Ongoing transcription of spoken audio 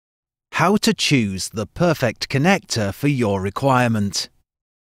How to choose the perfect connector for your requirement.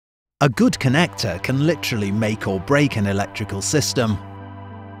 A good connector can literally make or break an electrical system.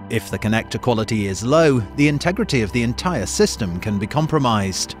 If the connector quality is low, the integrity of the entire system can be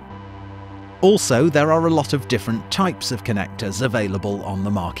compromised. Also, there are a lot of different types of connectors available on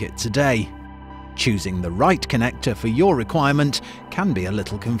the market today. Choosing the right connector for your requirement can be a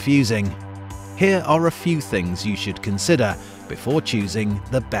little confusing. Here are a few things you should consider before choosing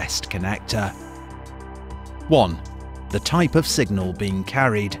the best connector. 1. The type of signal being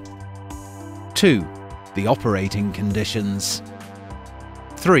carried. 2. The operating conditions.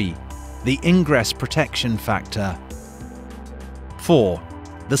 3. The ingress protection factor. 4.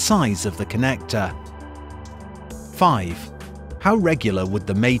 The size of the connector. 5. How regular would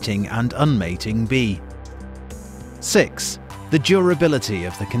the mating and unmating be? 6. The durability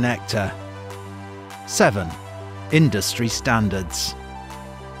of the connector. 7. Industry standards.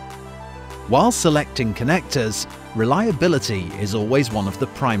 While selecting connectors, reliability is always one of the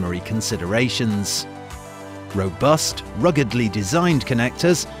primary considerations. Robust, ruggedly designed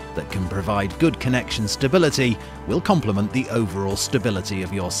connectors that can provide good connection stability will complement the overall stability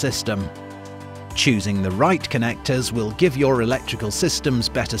of your system. Choosing the right connectors will give your electrical systems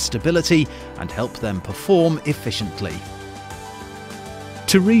better stability and help them perform efficiently.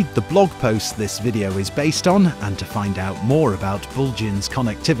 To read the blog post this video is based on and to find out more about Bulgin's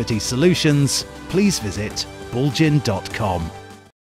connectivity solutions, please visit bulgin.com.